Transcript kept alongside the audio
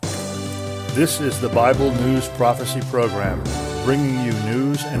This is the Bible News Prophecy Program, bringing you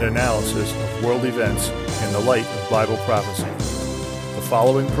news and analysis of world events in the light of Bible prophecy. The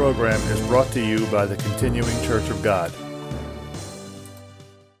following program is brought to you by the Continuing Church of God.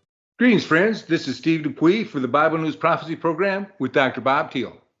 Greetings, friends. This is Steve Dupuis for the Bible News Prophecy Program with Dr. Bob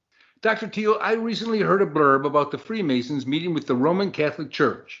Thiel. Dr. Thiel, I recently heard a blurb about the Freemasons meeting with the Roman Catholic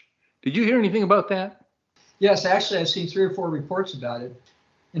Church. Did you hear anything about that? Yes, actually, I've seen 3 or 4 reports about it.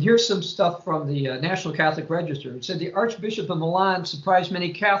 And here's some stuff from the National Catholic Register. It said the Archbishop of Milan surprised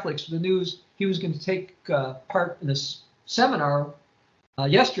many Catholics with the news he was going to take part in this seminar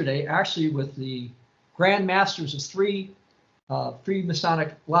yesterday, actually with the Grand Masters of 3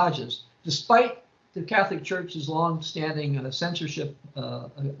 Freemasonic lodges, despite the Catholic Church's long-standing censorship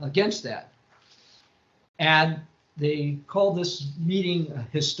against that. And they called this meeting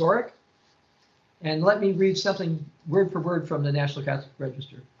historic. And let me read something word for word from the National Catholic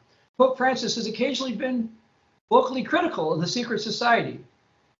Register. Pope Francis has occasionally been vocally critical of the secret society.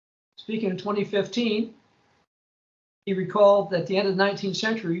 Speaking in 2015, he recalled that at the end of the 19th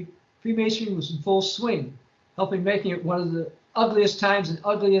century, Freemasonry was in full swing, helping making it one of the ugliest times and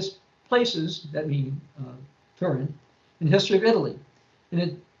ugliest places, that means Turin, in the history of Italy. And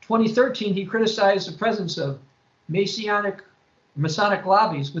in 2013, he criticized the presence of Masonic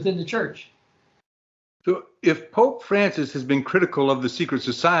lobbies within the church. So if Pope Francis has been critical of the secret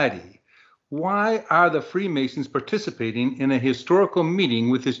society, why are the Freemasons participating in a historical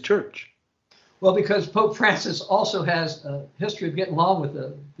meeting with his church? Well, because Pope Francis also has a history of getting along with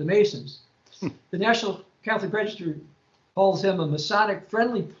the Masons. The National Catholic Register calls him a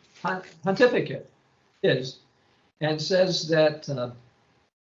Masonic-friendly pontificate, and says that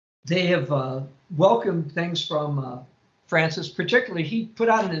they have welcomed things from Francis. Particularly, he put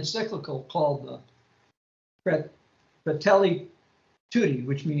out an encyclical called Fratelli Tutti,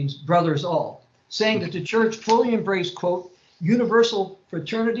 which means brothers all, saying that the church fully embraced, quote, universal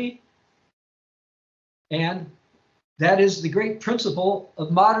fraternity, and that is the great principle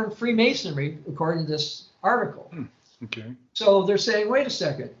of modern Freemasonry, according to this article. Okay. So they're saying, wait a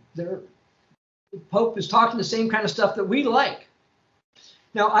second, the Pope is talking the same kind of stuff that we like.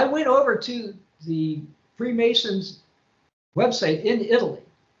 Now, I went over to the Freemasons website in Italy,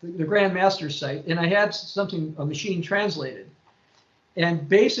 the Grand Master's site, and I had a machine translated. And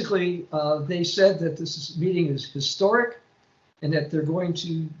basically, they said that this meeting is historic and that they're going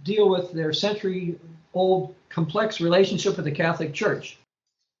to deal with their century-old complex relationship with the Catholic Church.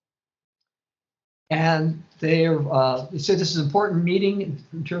 And they said this is an important meeting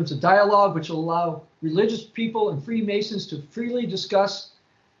in terms of dialogue, which will allow religious people and Freemasons to freely discuss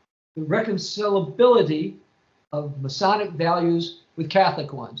the reconcilability of Masonic values with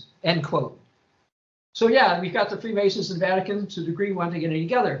Catholic ones, end quote. So yeah, we've got the Freemasons and Vatican to a degree wanting to get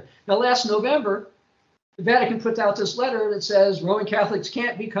together. Now, last November, the Vatican put out this letter that says Roman Catholics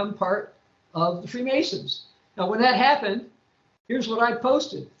can't become part of the Freemasons. Now, when that happened, here's what I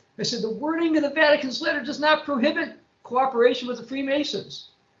posted. I said, the wording of the Vatican's letter does not prohibit cooperation with the Freemasons.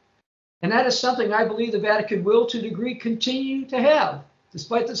 And that is something I believe the Vatican will, to a degree, continue to have,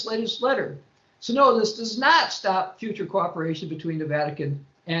 despite this latest letter. So no, this does not stop future cooperation between the Vatican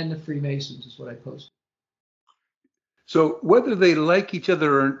and the Freemasons, is what I posted. So whether they like each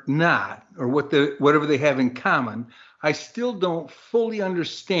other or not, or whatever they have in common, I still don't fully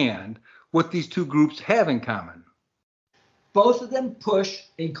understand what these two groups have in common. Both of them push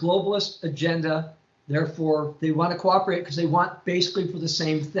a globalist agenda. Therefore, they want to cooperate because they want basically for the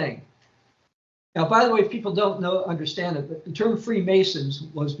same thing. Now, by the way, if people don't understand it, but the term Freemasons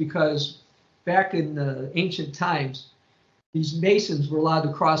was because back in ancient times, these Masons were allowed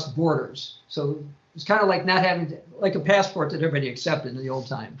to cross borders. So it's kind of like not having like a passport that everybody accepted in the old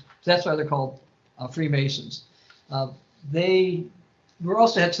times. So that's why they're called Freemasons. They were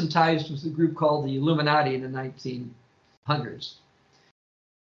also had some ties with a group called the Illuminati in the 1900s.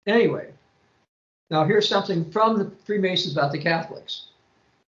 Anyway, now here's something from the Freemasons about the Catholics.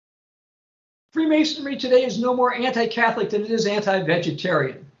 Freemasonry today is no more anti-Catholic than it is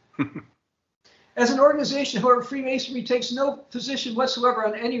anti-vegetarian. As an organization, however, Freemasonry takes no position whatsoever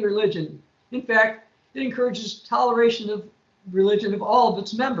on any religion. In fact, it encourages toleration of religion of all of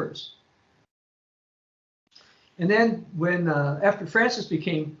its members. And then when, after Francis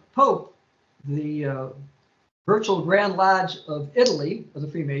became Pope, the Virtual Grand Lodge of Italy, of the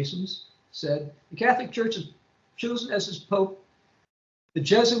Freemasons, said, the Catholic Church has chosen as its Pope the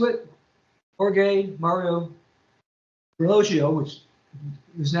Jesuit Jorge Mario Bergoglio, which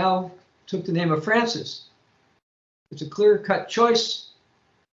is now took the name of Francis. It's a clear-cut choice.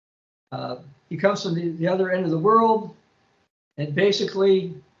 He comes from the other end of the world, and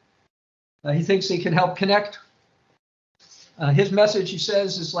basically He thinks he can help connect. His message, he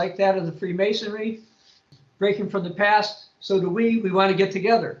says, is like that of the Freemasonry, breaking from the past. So do we. We want to get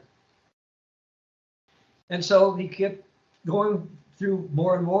together. And so he kept going through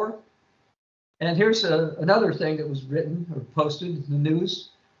more and more. And here's another thing that was written or posted in the news.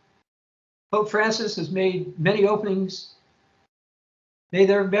 Pope Francis has made many openings. May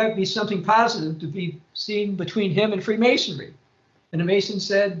there be something positive to be seen between him and Freemasonry. And the Mason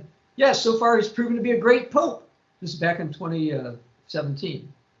said, yes, so far he's proven to be a great pope. This is back in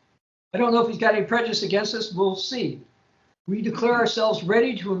 2017. I don't know if he's got any prejudice against us. We'll see. We declare ourselves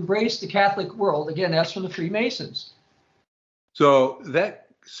ready to embrace the Catholic world. Again, that's from the Freemasons. So that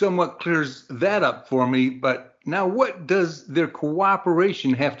somewhat clears that up for me. But now what does their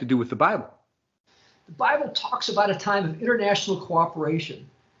cooperation have to do with the Bible? The Bible talks about a time of international cooperation,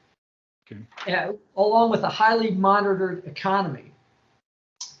 along with a highly monitored economy.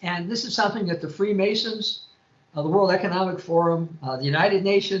 And this is something that the Freemasons, the World Economic Forum, the United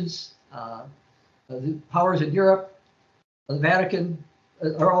Nations, the powers in Europe, the Vatican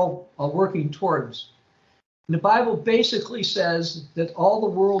are all working towards. And the Bible basically says that all the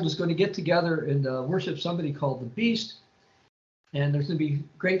world is going to get together and worship somebody called the Beast. And there's going to be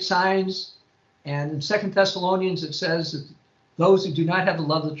great signs. And in 2 Thessalonians, it says that those who do not have the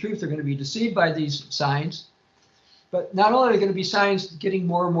love of the truth are going to be deceived by these signs. But not only are there going to be signs getting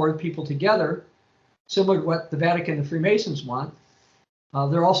more and more people together, similar to what the Vatican and Freemasons want,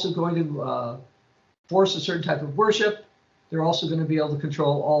 they're also going to force a certain type of worship. They're also going to be able to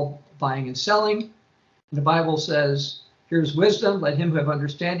control all buying and selling. And the Bible says, here's wisdom. Let him who have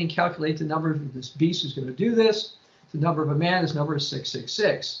understanding calculate the number of this beast who's going to do this. The number of a man is number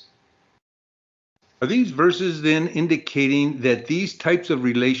 666. Are these verses then indicating that these types of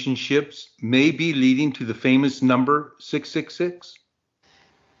relationships may be leading to the famous number 666?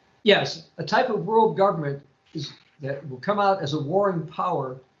 Yes, a type of world government that will come out as a warring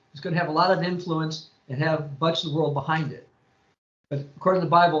power is going to have a lot of influence and have much of the world behind it. But according to the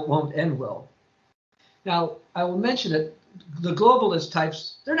Bible, it won't end well. Now, I will mention that the globalist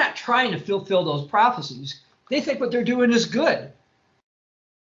types, they're not trying to fulfill those prophecies. They think what they're doing is good.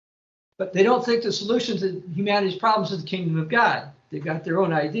 But they don't think the solution to humanity's problems is the kingdom of God. They've got their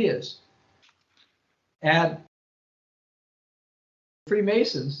own ideas. And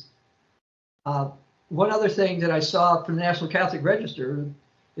Freemasons, one other thing that I saw from the National Catholic Register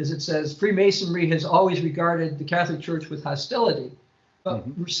is it says Freemasonry has always regarded the Catholic Church with hostility. But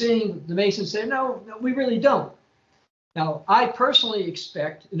we're seeing the Masons say, no, we really don't. Now, I personally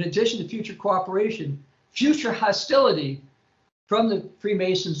expect, in addition to future cooperation, future hostility from the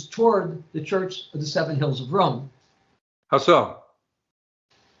Freemasons toward the Church of the Seven Hills of Rome. How so?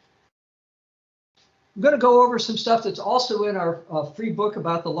 I'm going to go over some stuff that's also in our free book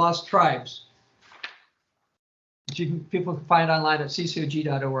about the lost tribes, which people can find online at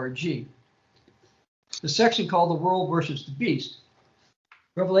ccog.org. The section called The World Worships the Beast.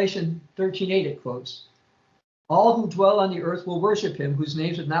 Revelation 13:8 it quotes, all who dwell on the earth will worship him whose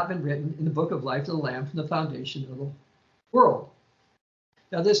names have not been written in the book of life of the Lamb from the foundation of the world.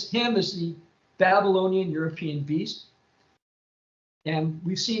 Now this him is the Babylonian European beast. And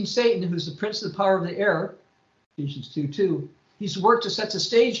we've seen Satan, who's the prince of the power of the air, Ephesians 2:2, he's worked to set the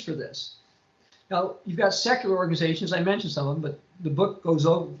stage for this. Now, you've got secular organizations, I mentioned some of them, but the book goes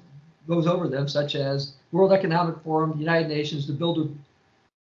over them, such as World Economic Forum, the United Nations, the Bilderberg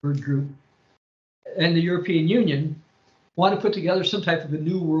Group, and the European Union want to put together some type of a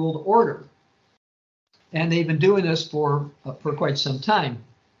new world order. And they've been doing this for quite some time.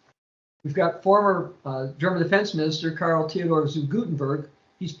 We've got former German Defense Minister Karl Theodor zu Guttenberg.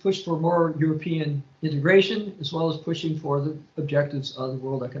 He's pushed for more European integration, as well as pushing for the objectives of the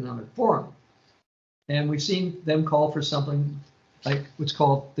World Economic Forum. And we've seen them call for something like what's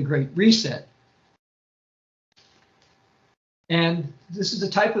called the Great Reset. And this is the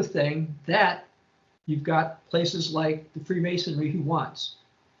type of thing that you've got places like the Freemasonry who wants.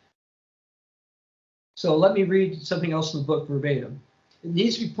 So let me read something else in the book verbatim. It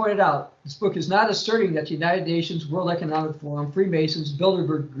needs to be pointed out, this book is not asserting that the United Nations, World Economic Forum, Freemasons,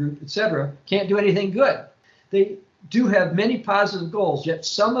 Bilderberg Group, etc. can't do anything good. They do have many positive goals, yet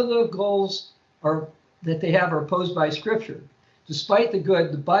some of the goals that they have are opposed by Scripture. Despite the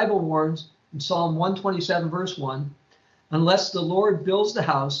good, the Bible warns in Psalm 127, verse 1, unless the Lord builds the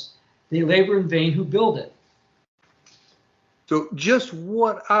house, they labor in vain who build it. So just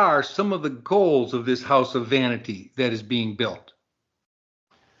what are some of the goals of this house of vanity that is being built?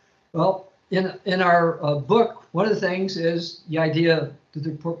 Well, in our book, one of the things is the idea that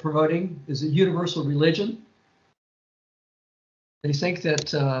they're promoting is a universal religion. They think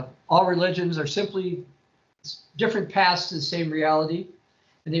that all religions are simply different paths to the same reality.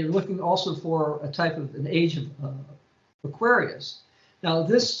 And they're looking also for a type of an age of Aquarius. Now,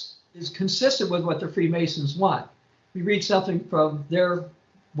 this is consistent with what the Freemasons want. We read something from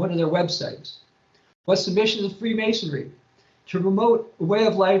one of their websites. What's the mission of Freemasonry? To promote a way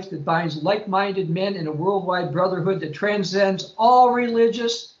of life that binds like-minded men in a worldwide brotherhood that transcends all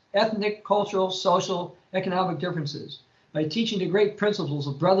religious, ethnic, cultural, social, economic differences by teaching the great principles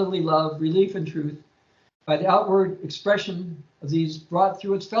of brotherly love, relief, and truth, by the outward expression of these brought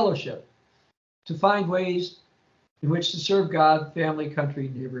through its fellowship, to find ways in which to serve God, family,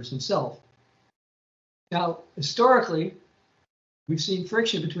 country, neighbors, and self. Now, historically, we've seen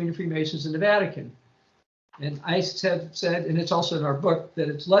friction between the Freemasons and the Vatican. And I have said, and it's also in our book, that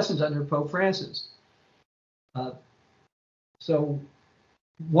it's lessons under Pope Francis. So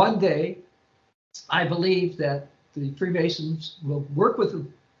one day, I believe that the Freemasons will work with the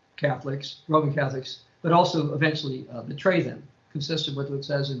Catholics, Roman Catholics, but also eventually betray them, consistent with what it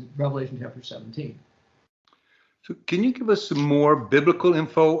says in Revelation chapter 17. So can you give us some more biblical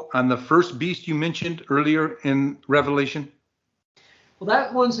info on the first beast you mentioned earlier in Revelation? Well,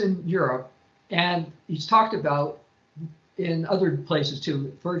 that one's in Europe, and he's talked about in other places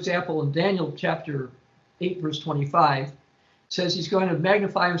too. For example, in Daniel chapter 8, verse 25, it says he's going to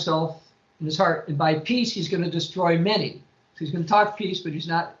magnify himself in his heart, and by peace he's going to destroy many. So he's going to talk peace, but he's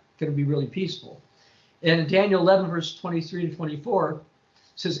not going to be really peaceful. And in Daniel 11, verse 23 to 24, it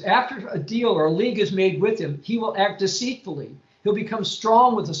says, after a deal or a league is made with him, he will act deceitfully. He'll become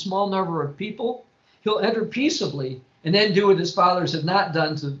strong with a small number of people. He'll enter peaceably and then do what his fathers have not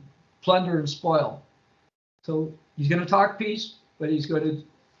done, to plunder and spoil. So he's going to talk peace, but he's going to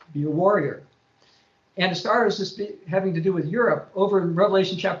be a warrior. And as far as this having to do with Europe, over in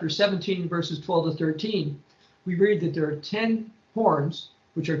Revelation chapter 17, verses 12 to 13, we read that there are 10 horns,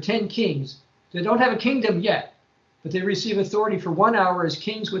 which are 10 kings. They don't have a kingdom yet, but they receive authority for 1 hour as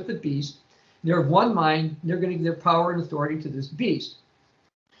kings with the beast. They're of one mind, and they're going to give their power and authority to this beast.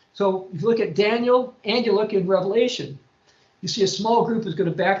 So if you look at Daniel and you look in Revelation, you see a small group is going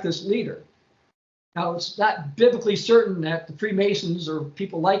to back this leader. Now, it's not biblically certain that the Freemasons or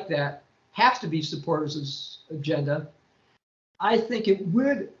people like that have to be supporters of this agenda. I think it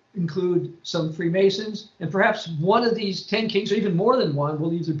would include some Freemasons, and perhaps one of these 10 kings, or even more than one,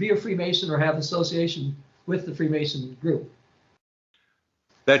 will either be a Freemason or have association with the Freemason group.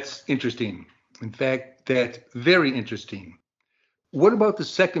 That's interesting. In fact, that's very interesting. What about the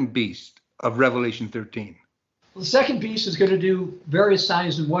second beast of Revelation 13? Well, the second beast is going to do various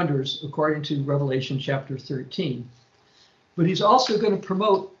signs and wonders according to Revelation chapter 13. But he's also going to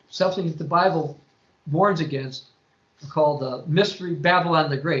promote something that the Bible warns against, called Mystery Babylon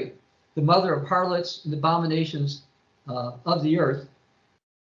the Great, the mother of harlots and abominations of the earth.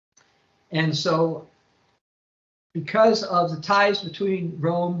 And so because of the ties between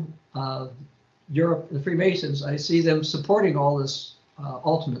Rome, Europe, and the Freemasons, I see them supporting all this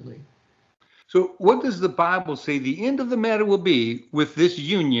ultimately. So what does the Bible say the end of the matter will be with this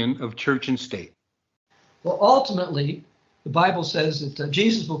union of church and state? Well, ultimately, the Bible says that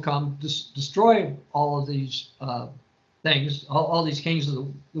Jesus will come, destroy all of these things, all these kings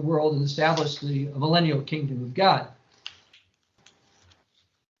of the world, and establish the millennial kingdom of God.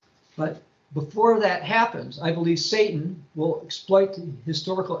 But before that happens, I believe Satan will exploit the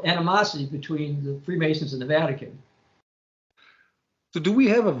historical animosity between the Freemasons and the Vatican. So do we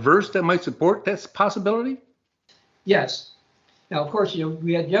have a verse that might support that possibility? Yes. Now, of course,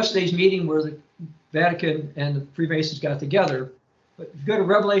 we had yesterday's meeting where the Vatican and the Freemasons got together. But if you go to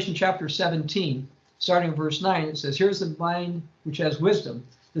Revelation chapter 17, starting in verse 9, it says, here's the mind which has wisdom.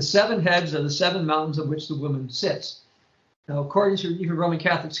 The 7 heads are the 7 mountains on which the woman sits. Now, according to even Roman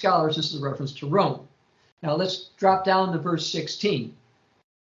Catholic scholars, this is a reference to Rome. Now, let's drop down to verse 16.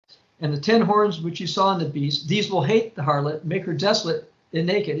 And the 10 horns which you saw in the beast, these will hate the harlot, make her desolate and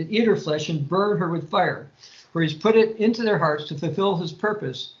naked, and eat her flesh and burn her with fire. For he's put it into their hearts to fulfill his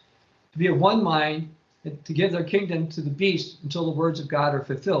purpose, to be of one mind, and to give their kingdom to the beast until the words of God are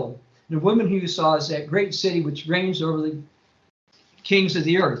fulfilled. And the woman who you saw is that great city which reigns over the kings of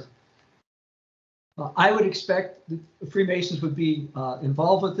the earth. I would expect the Freemasons would be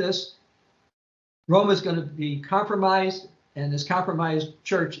involved with this. Rome is going to be compromised, and this compromised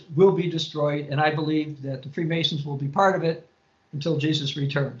church will be destroyed, and I believe that the Freemasons will be part of it until Jesus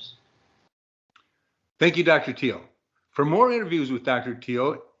returns. Thank you, Dr. Teal. For more interviews with Dr.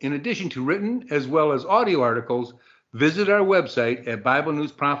 Teal, in addition to written as well as audio articles, visit our website at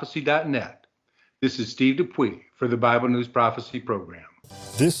BibleNewsProphecy.net. This is Steve Dupuis for the Bible News Prophecy Program.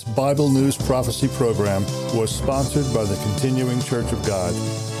 This Bible News Prophecy program was sponsored by the Continuing Church of God.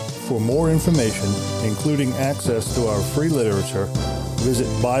 For more information, including access to our free literature, visit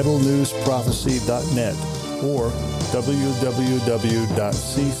BibleNewsProphecy.net or www.ccog.org.